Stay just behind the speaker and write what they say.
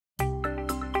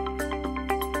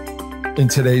In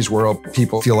today's world,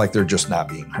 people feel like they're just not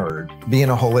being heard. Being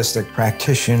a holistic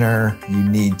practitioner, you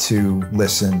need to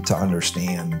listen to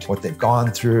understand what they've gone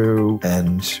through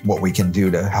and what we can do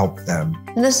to help them.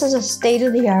 And this is a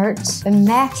state-of-the-art,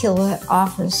 immaculate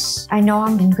office. I know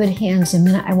I'm in good hands the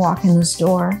minute I walk in this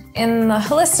door. In the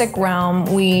holistic realm,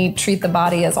 we treat the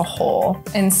body as a whole.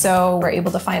 And so we're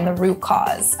able to find the root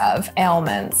cause of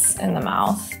ailments in the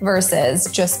mouth versus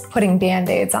just putting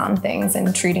Band-Aids on things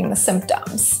and treating the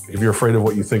symptoms. If you're afraid of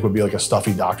what you think would be like a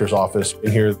stuffy doctor's office,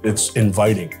 in here it's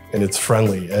inviting and it's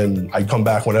friendly, and I come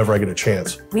back whenever I get a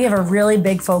chance. We have a really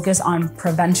big focus on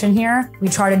prevention here. We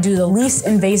try to do the least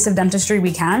invasive dentistry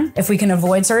we can. If we can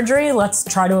avoid surgery, let's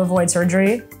try to avoid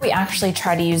surgery. We actually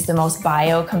try to use the most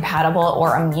biocompatible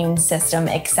or immune system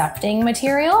accepting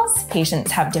materials.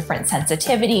 Patients have different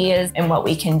sensitivities, and what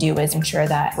we can do is ensure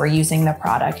that we're using the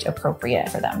product appropriate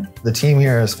for them. The team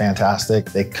here is fantastic.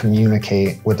 They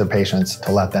communicate with the patients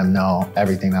to let them know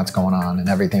everything that's going on and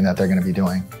everything that they're going to be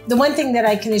doing. The one thing that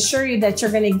I can assure you that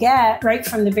you're going to get right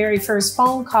from the very first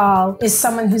phone call is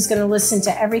someone who's going to listen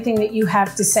to everything that you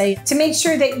have to say to make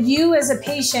sure that you as a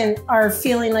patient are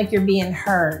feeling like you're being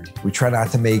heard. We try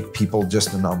not to make people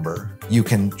just a number. You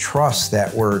can trust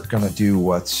that we're going to do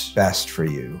what's best for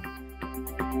you.